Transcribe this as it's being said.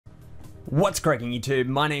What's cracking YouTube?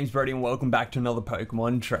 My name's Brodie and welcome back to another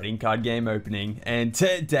Pokemon trading card game opening. And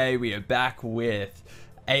today we are back with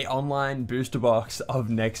a online booster box of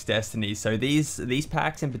Next Destinies. So these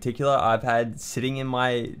packs in particular I've had sitting in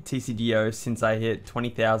my TCGO since I hit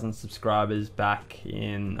 20,000 subscribers back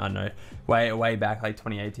in, I don't know, way back, like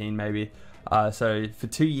 2018 maybe. So for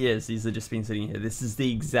 2 years, these have just been sitting here. This is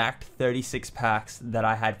the exact 36 packs that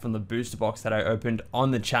I had from the booster box that I opened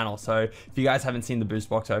on the channel. So if you guys haven't seen the booster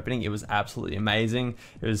box opening, it was absolutely amazing.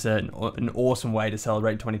 It was an awesome way to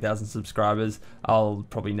celebrate 20,000 subscribers. I'll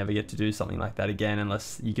probably never get to do something like that again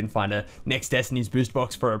unless you can find a Next Destinies booster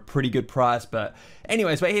box for a pretty good price. But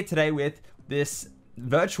anyways, we're here today with this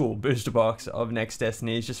virtual booster box of Next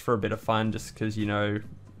Destinies just for a bit of fun, just because, you know,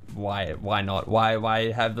 why not?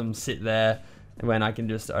 Why have them sit there when I can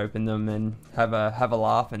just open them and have a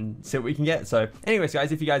laugh and see what we can get? So anyways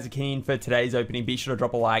guys, if you guys are keen for today's opening, be sure to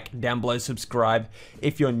drop a like down below, subscribe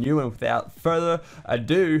if you're new, and without further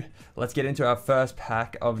ado, let's get into our first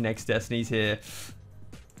pack of Next Destinies here.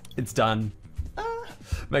 It's done.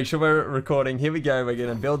 Make sure we're recording. Here we go. We're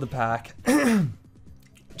gonna build the pack.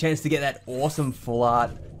 Chance to get that awesome full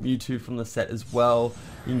art Mewtwo from the set as well.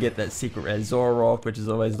 You can get that secret rare Zoroark, which is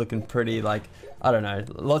always looking pretty. Like, I don't know,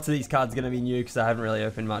 lots of these cards are going to be new because I haven't really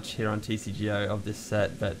opened much here on TCGO of this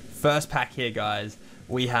set. But first pack here, guys,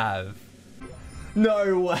 we have...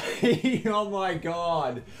 No way! Oh my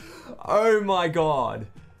god! Oh my god!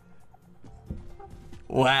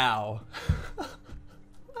 Wow!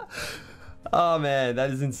 Oh man,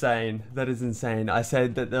 that is insane. That is insane. I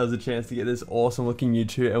said that there was a chance to get this awesome looking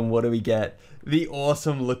Mewtwo, and what do we get? The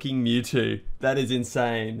awesome looking Mewtwo. That is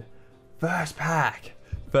insane. First pack.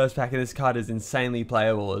 First pack, and this card is insanely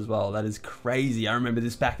playable as well. That is crazy. I remember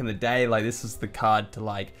this back in the day. Like, this was the card to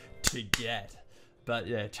get. But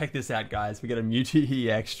yeah, check this out, guys. We got a Mewtwo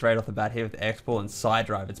EX straight off the bat here with X-Ball and Side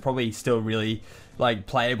Drive. It's probably still really like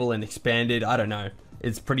playable and expanded. I don't know.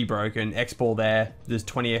 It's pretty broken. X-Ball there. There's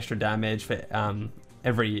 20 extra damage for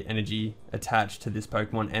every energy attached to this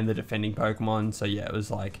Pokemon and the defending Pokemon. So yeah, it was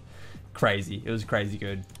like crazy. It was crazy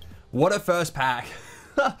good. What a first pack.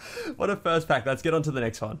 What a first pack. Let's get on to the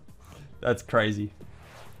next one. That's crazy.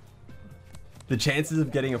 The chances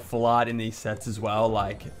of getting a full art in these sets as well,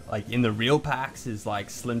 like in the real packs, is like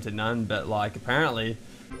slim to none. But like apparently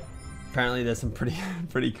there's some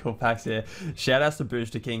pretty cool packs here. Shout outs to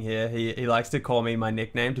Booster King here. He likes to call me, my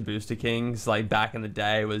nickname to Booster Kings, like back in the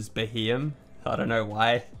day, was Bahiam. I don't know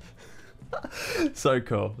why. So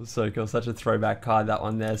cool, so cool. Such a throwback card, that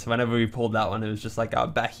one there. So whenever we pulled that one, it was just like, oh,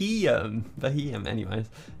 Bahiam.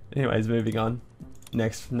 Anyways, moving on.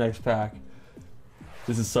 Next pack.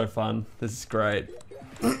 This is so fun. This is great.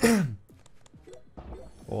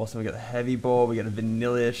 Awesome. We got the heavy ball. We got a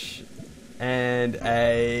Vanillish. And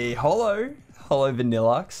a Holo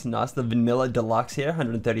Vanillux. Nice, the Vanilla Deluxe here.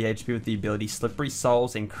 130 HP with the ability Slippery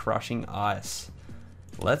Souls and Crushing Ice.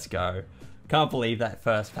 Let's go. Can't believe that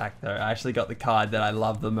first pack though. I actually got the card that I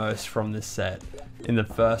love the most from this set in the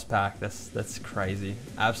first pack. That's crazy.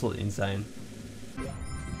 Absolutely insane.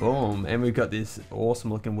 Boom. And we've got this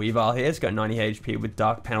awesome looking Weavile here. It's got 90 HP with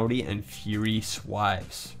Dark Penalty and Fury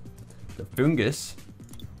Swipes. The Fungus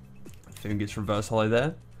reverse holo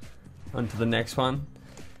there. On to the next one.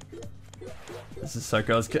 This is so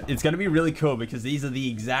cool. It's going to be really cool because these are the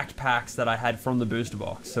exact packs that I had from the booster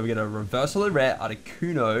box. So we got a reverse holo rare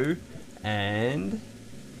Articuno and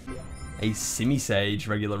a Simisage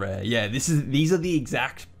regular rare. Yeah, these are the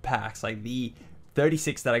exact packs, like the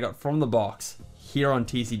 36 that I got from the box here on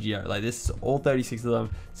TCGO. Like, this is all 36 of them.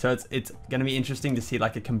 So it's going to be interesting to see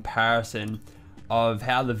like a comparison of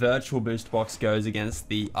how the virtual booster box goes against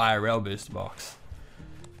the IRL booster box.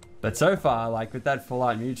 But so far, like with that full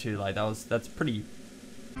art Mewtwo, like that's pretty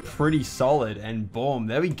solid. And boom,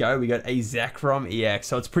 there we go. We got a Zekrom EX.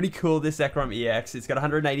 So it's pretty cool, this Zekrom EX. It's got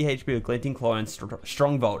 180 HP with Glinting Claw and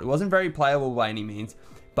Strong Volt. It wasn't very playable by any means,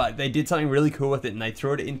 but they did something really cool with it, and they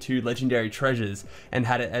threw it into Legendary Treasures and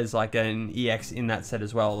had it as like an EX in that set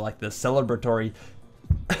as well, like the celebratory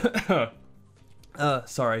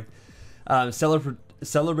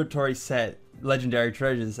celebratory set Legendary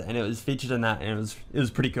Treasures, and it was featured in that, and it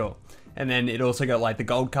was pretty cool. And then it also got like the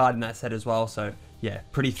gold card in that set as well. So yeah,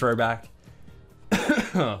 pretty throwback.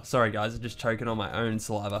 Sorry guys, I'm just choking on my own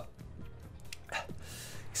saliva.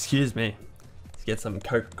 Excuse me. Let's get some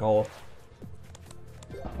Coca-Cola.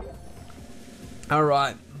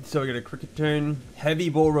 Alright, so we got a Cricketune, Heavy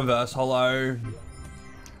Ball reverse holo,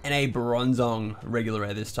 and a Bronzong regular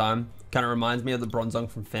rare this time. Kind of reminds me of the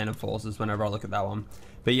Bronzong from Phantom Forces whenever I look at that one.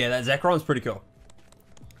 But yeah, that Zekrom's pretty cool.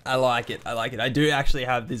 I like it. I do actually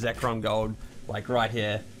have the Zekrom Gold like right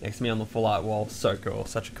here next to me on the full art wall. So cool,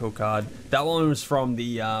 such a cool card. That one was from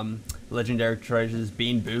the Legendary Treasures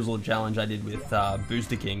Bean Boozled challenge I did with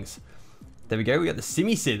Booster Kings. There we go, we got the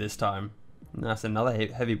Simi-Seer this time. That's another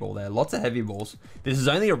heavy ball there, lots of heavy balls. This is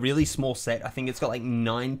only a really small set. I think it's got like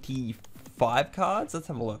 95 cards. Let's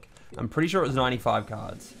have a look. I'm pretty sure it was 95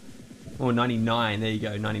 cards. Or 99, there you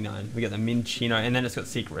go, 99. We got the Minchino, and then it's got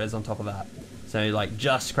Secret Res on top of that. So like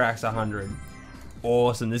just cracks 100.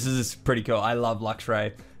 Awesome, this is pretty cool. I love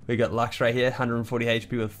Luxray. We got Luxray here, 140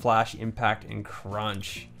 HP with Flash, Impact, and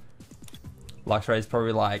Crunch. Luxray is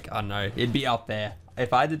probably like, I don't know, it'd be up there.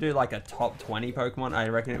 If I had to do like a top 20 Pokemon, I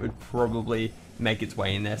reckon it would probably make its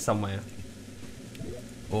way in there somewhere.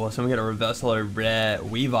 Awesome, we got a Reverse Holo Rare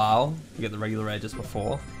Weavile. We got the regular rare just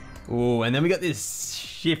before. Ooh, and then we got this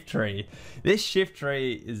Shiftry. This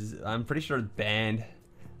Shiftry is, I'm pretty sure it's banned.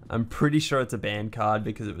 I'm pretty sure it's a banned card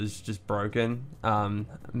because it was just broken.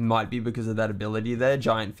 Might be because of that ability there.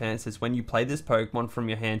 Giant Fan says, when you play this Pokemon from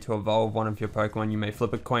your hand to evolve one of your Pokemon, you may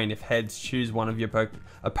flip a coin. If heads, choose one of your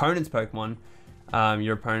opponent's Pokemon.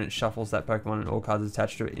 Your opponent shuffles that Pokemon and all cards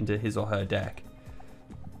attached to it into his or her deck.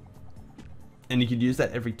 And you could use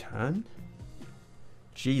that every turn?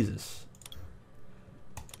 Jesus.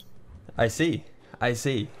 I see.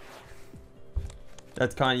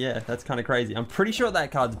 That's kind of, yeah, that's kind of crazy. I'm pretty sure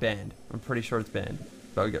that card's banned. I'm pretty sure it's banned.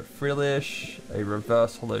 But we got Frillish, a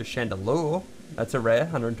Reverse Holo Chandelure. That's a rare,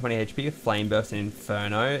 120 HP, Flame Burst and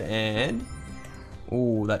Inferno, and...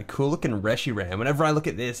 ooh, that cool looking Reshiram. Whenever I look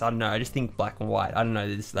at this, I don't know, I just think black and white. I don't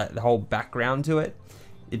know, the whole background to it.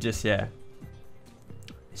 It just, yeah.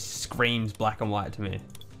 Screams black and white to me.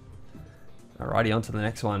 Alrighty, on to the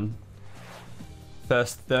next one.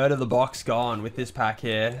 First third of the box gone with this pack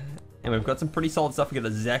here. And we've got some pretty solid stuff. We got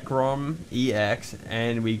a Zekrom EX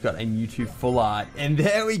and we got a Mewtwo full art. And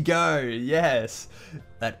there we go. Yes.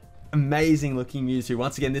 That amazing looking Mewtwo.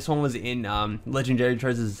 Once again, this one was in Legendary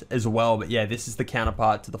Treasures as well. But yeah, this is the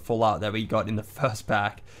counterpart to the full art that we got in the first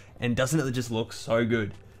pack. And doesn't it just look so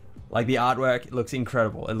good? Like the artwork, it looks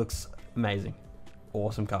incredible. It looks amazing.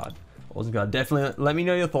 Awesome card. Awesome card. Definitely let me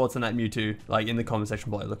know your thoughts on that Mewtwo. Like in the comment section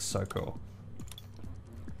below. It looks so cool.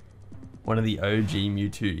 One of the OG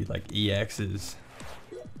Mewtwo, like EXs.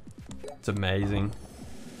 It's amazing.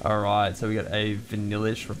 Alright, so we got a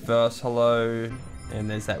Vanillish Reverse Holo.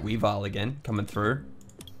 And there's that Weavile again, coming through.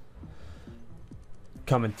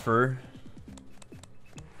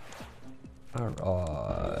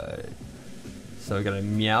 Alright. So we got a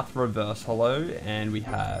Meowth Reverse Holo, and we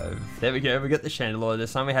have, there we go, we got the Chandelure.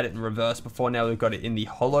 This time we had it in reverse before, now we've got it in the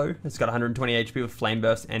Holo. It's got 120 HP with Flame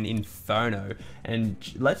Burst and Inferno. And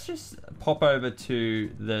let's just pop over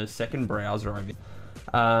to the second browser over here.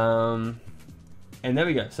 And there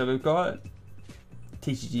we go. So we've got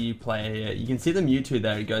TCG player here. You can see the Mewtwo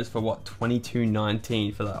there. It goes for what,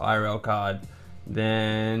 $22.19 for the IRL card.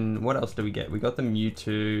 Then what else do we get? We got the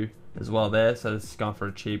Mewtwo as well there, so this is going for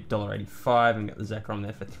a cheap $1.85, and got the Zekrom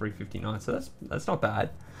there for $3.59. So that's not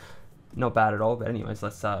bad, not bad at all. But anyways,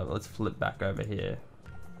 let's flip back over here.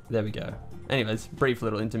 There we go. Anyways, brief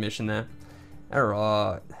little intermission there. All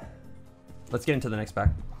right, let's get into the next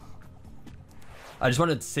pack. I just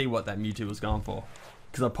wanted to see what that Mewtwo was going for,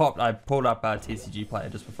 because I pulled up our TCG player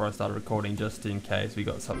just before I started recording, just in case we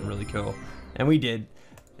got something really cool, and we did.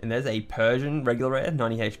 And there's a Persian regular rare,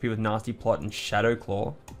 90 HP with Nasty Plot and Shadow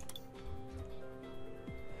Claw.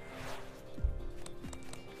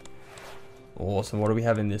 Awesome, what do we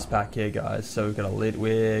have in this pack here, guys? So we've got a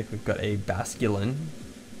Litwick, we've got a Basculin.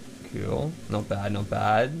 Cool, not bad, not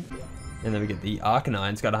bad. And then we get the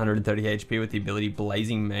Arcanine, it's got 130 HP with the ability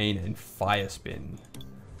Blazing Mane and Fire Spin.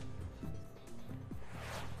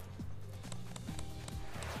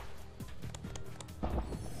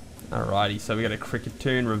 Alrighty, so we got a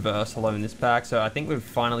Cricketune Reverse Holo in this pack. So I think we've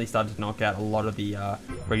finally started to knock out a lot of the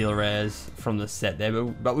regular rares from the set there.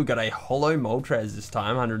 But we've got a Holo Moltres this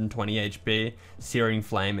time, 120 HP, Searing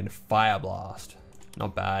Flame, and Fire Blast.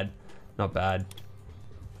 Not bad, not bad.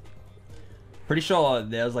 Pretty sure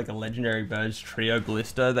there was like a Legendary Birds Trio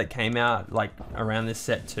Blister that came out like around this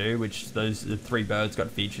set too, which the 3 birds got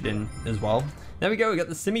featured in as well. There we go, we got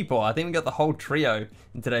the Simipour. I think we got the whole trio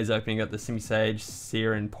in today's opening. We got the Simisage,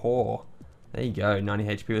 Sear, and Paw. There you go, 90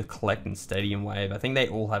 HP with Collect and Stadium Wave. I think they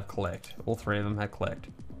all have Collect. All 3 of them have Collect.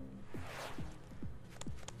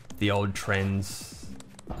 The old trends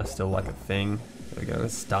are still like a thing. There we go,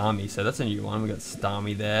 Starmie. So that's a new one. We got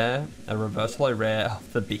Starmie there. A Reverse Holo Rare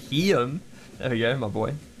of the Beheeyem. There we go, my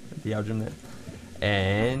boy. The Algem there.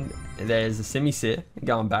 And there's the Simi-Seer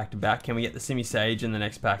going back to back. Can we get the Simisage in the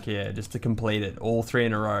next pack here just to complete it? All 3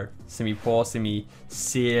 in a row. Simipour,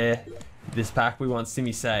 Simi-Seer, This pack we want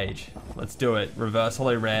Simi Sage. Let's do it. Reverse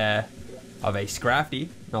holo rare of a Scrafty.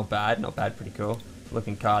 Not bad, not bad, pretty cool.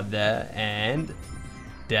 Looking card there, and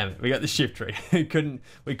damn it, we got the shift tree. we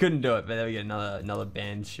couldn't do it, but there we go, another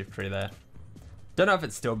banned shift tree there. Don't know if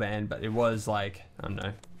it's still banned, but it was like, I don't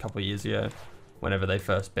know, a couple of years ago, whenever they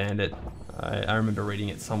first banned it. I remember reading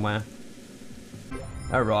it somewhere.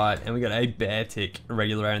 Alright, and we got a Bear Tick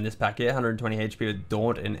regular rare in this pack here, 120 HP with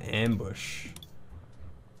Daunt and Ambush.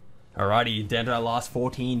 Alrighty, down to our last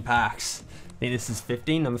 14 packs. I think this is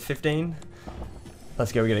 15, number 15.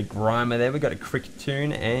 Let's go, we got a Grimer there, we got a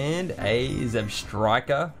Cricketune and a Zeb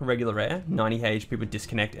Striker, regular rare, 90 HP with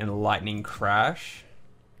Disconnect and Lightning Crash.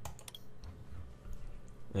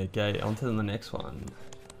 Okay, on to the next one.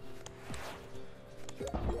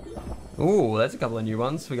 Ooh, there's a couple of new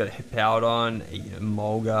ones. We got a Hippowdon, a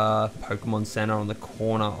Mulga, Pokemon Center on the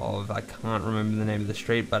corner of, I can't remember the name of the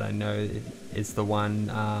street, but I know it's the one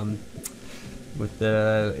with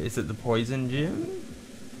the, is it the Poison Gym?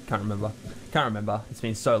 Can't remember. Can't remember. It's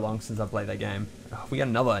been so long since I played that game. Oh, we got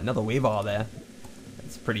another Weavile there.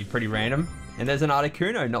 It's pretty random. And there's an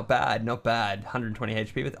Articuno, not bad, not bad. 120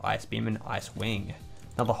 HP with Ice Beam and Ice Wing.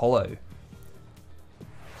 Another holo.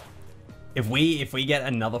 If we get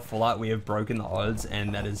another full art, we have broken the odds,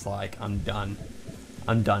 and that is like undone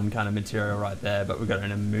kind of material right there. But we've got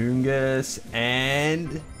an Amoonguss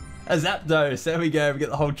and a Zapdos. There we go. We get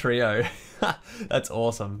the whole trio. That's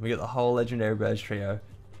awesome. We get the whole Legendary Birds trio.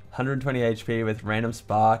 120 HP with Random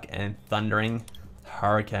Spark and Thundering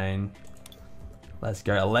Hurricane. Let's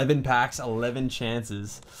go. 11 packs, 11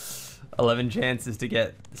 chances. 11 chances to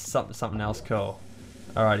get something else cool.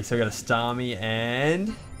 Alrighty, so we got a Starmie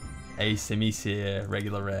and a Simisear,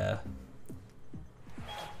 regular rare.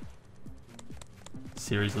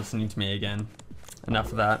 Siri's listening to me again.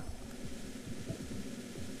 Enough of that.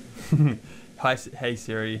 Hey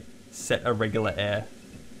Siri, set a regular air.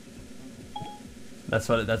 That's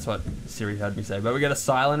what Siri heard me say. But we got a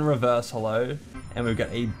Silent Reverse Holo, and we've got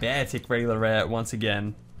a Bear Tick regular rare once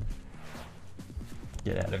again.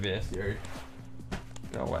 Get out of here, Siri.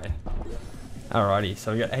 Go away. Alrighty,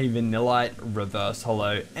 so we got a Vanillite Reverse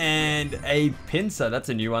Holo and a Pinsir. That's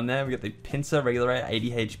a new one there. We got the Pinsir regular rare,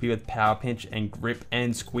 80 HP with Power Pinch and Grip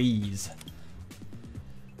and Squeeze.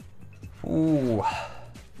 Ooh,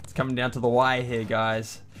 it's coming down to the wire here,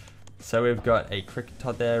 guys. So we've got a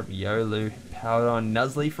Kricketot there, Riolu, Powdon,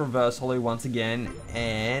 Nuzleaf Reverse Holo once again,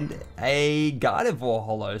 and a Gardevoir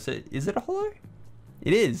Holo. So is it a holo?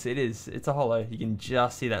 It is. It's a holo. You can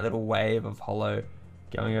just see that little wave of holo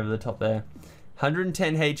going over the top there.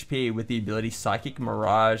 110 HP with the ability Psychic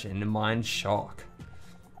Mirage and Mind Shock.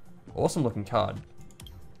 Awesome looking card.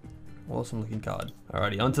 Awesome looking card.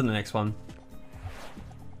 Alrighty, on to the next one.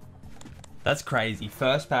 That's crazy.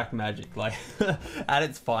 First pack magic, like at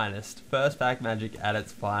its finest. First pack magic at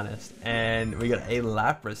its finest. And we got a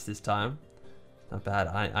Lapras this time. Not bad.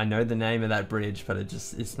 I know the name of that bridge, but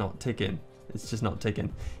it's not ticking. It's just not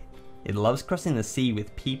ticking. It loves crossing the sea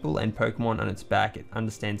with people and Pokemon on its back. It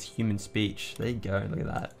understands human speech. There you go. Look at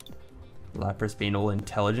that. Lapras being all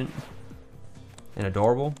intelligent and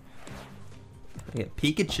adorable. We got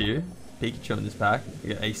Pikachu. Pikachu in this pack.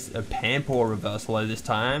 We got a Pampor Reverse Holo this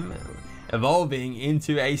time, evolving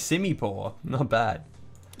into a Simipour. Not bad.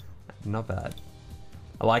 Not bad.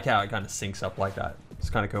 I like how it kind of syncs up like that. It's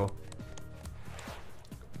kind of cool.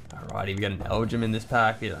 Alrighty, we got an Elgin in this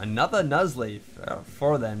pack. We got another Nuzleaf.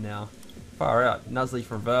 4 of them now. Far out.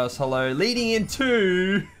 Nuzleaf Reverse Holo, leading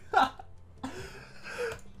into...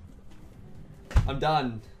 I'm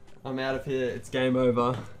done. I'm out of here. It's game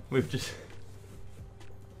over. We've just...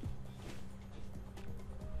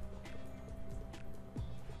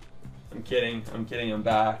 I'm kidding. I'm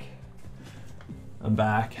back. I'm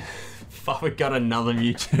back. Fuck, we got another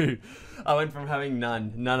Mewtwo. I went from having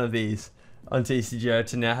none of these on TCGO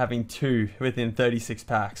to now having 2 within 36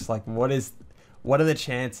 packs. Like, what are the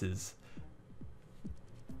chances?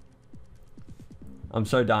 I'm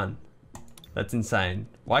so done. That's insane.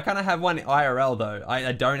 Why can't I have one IRL though?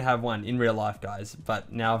 I don't have one in real life, guys,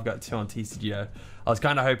 but now I've got 2 on TCGO. I was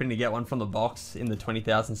kind of hoping to get one from the box in the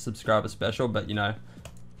 20,000 subscriber special, but you know,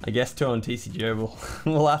 I guess 2 on TCGO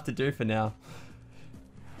will have to do for now.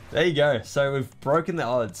 There you go. So we've broken the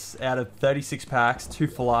odds. Out of 36 packs, 2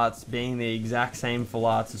 full arts being the exact same full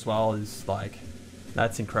arts as well is like,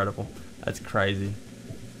 that's incredible. That's crazy.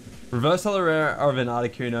 Reverse Holo Rare of an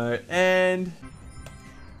Articuno and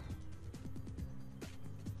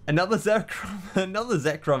another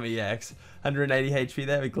Zekrom EX. 180 HP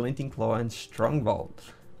there with Glinting Claw and Strong Volt.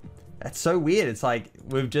 That's so weird. It's like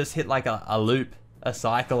we've just hit like a loop, a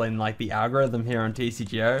cycle in like the algorithm here on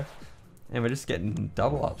TCGO. And we're just getting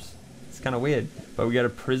double ups. kind of weird. But we got a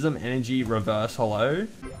Prism Energy Reverse Holo.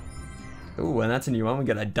 Ooh, and that's a new one. We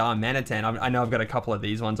got a Darmanitan. I know I've got a couple of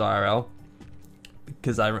these ones IRL.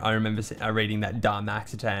 Because I remember reading that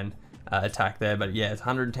Darmaxitan attack there. But yeah, it's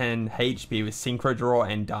 110 HP with Synchro Draw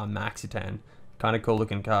and Darmaxitan. Kind of cool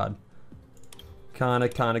looking card. Kind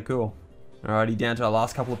of cool. Alrighty, down to our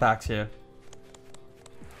last couple of packs here.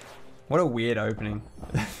 What a weird opening.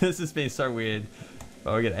 This has been so weird.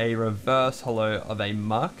 But we get a reverse holo of a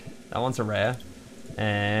Muck. That one's a rare.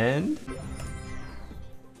 And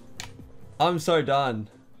I'm so done.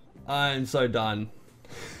 I'm so done.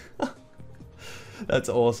 That's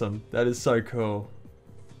awesome. That is so cool.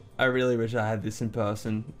 I really wish I had this in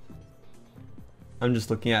person. I'm just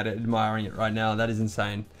looking at it, admiring it right now. That is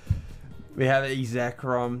insane. We have a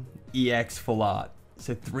Zekrom EX full art.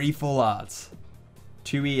 So 3 full arts.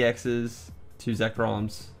 2 EXs, 2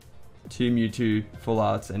 Zekroms, 2 Mewtwo full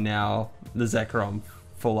arts, and now the Zekrom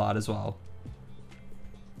full art as well.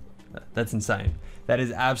 That's insane. That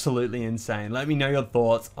is absolutely insane. Let me know your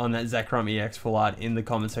thoughts on that Zekrom EX full art in the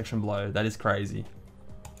comment section below. That is crazy.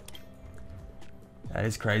 That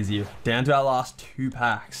is crazy. Down to our last 2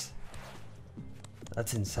 packs.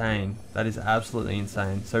 That's insane. That is absolutely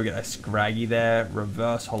insane. So we got a Scraggy there,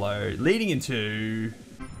 reverse holo, leading into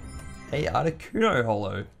a Articuno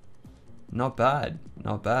holo. Not bad,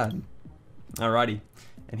 not bad. Alrighty,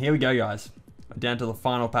 and here we go, guys. Down to the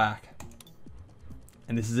final pack.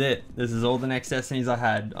 And this is it. This is all the Next Destinies I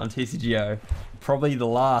had on TCGO. Probably the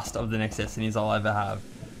last of the Next Destinies I'll ever have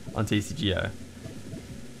on TCGO.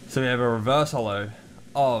 So we have a reverse holo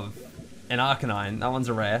of an Arcanine. That one's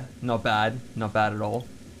a rare. Not bad. Not bad at all.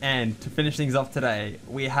 And to finish things off today,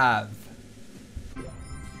 we have...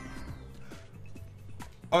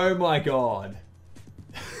 Oh my god.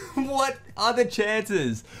 What are the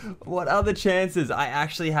chances? What are the chances? I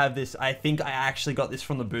actually have this. I think I actually got this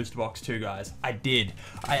from the booster box too, guys. I did.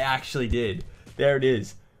 I actually did. There it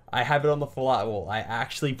is. I have it on the full art wall. I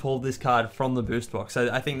actually pulled this card from the booster box. So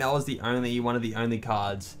I think that was one of the only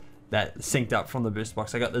cards that synced up from the booster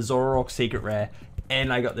box. I got the Zoroark Secret Rare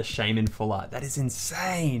and I got the Shaman full art. That is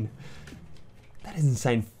insane. That is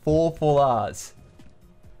insane. 4 full arts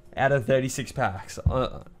out of 36 packs.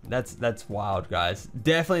 That's wild, guys.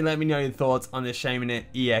 Definitely let me know your thoughts on this Shaman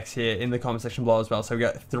EX here in the comment section below as well. So we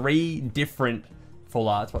got 3 different full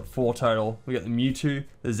arts, but 4 total. We got the Mewtwo,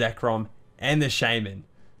 the Zekrom, and the Shaman.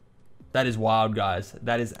 That is wild, guys.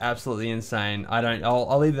 That is absolutely insane.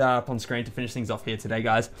 I'll leave that up on screen to finish things off here today,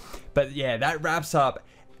 guys. But yeah, that wraps up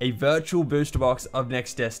a virtual booster box of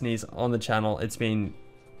Next Destinies on the channel. It's been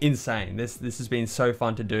insane. This has been so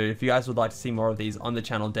fun to do. If you guys would like to see more of these on the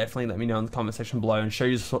channel, definitely let me know in the comment section below and show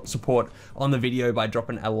your support on the video by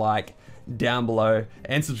dropping a like down below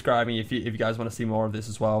and subscribing if you guys want to see more of this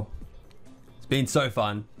as well. It's been so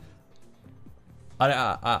fun.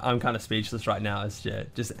 I'm kind of speechless right now. It's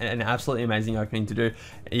just an absolutely amazing opening to do.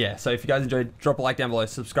 Yeah, so if you guys enjoyed, drop a like down below,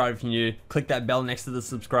 subscribe if you're new, click that bell next to the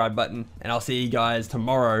subscribe button, and I'll see you guys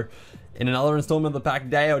tomorrow in another installment of the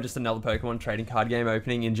pack day or just another Pokemon trading card game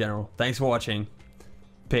opening in general. Thanks for watching.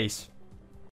 Peace.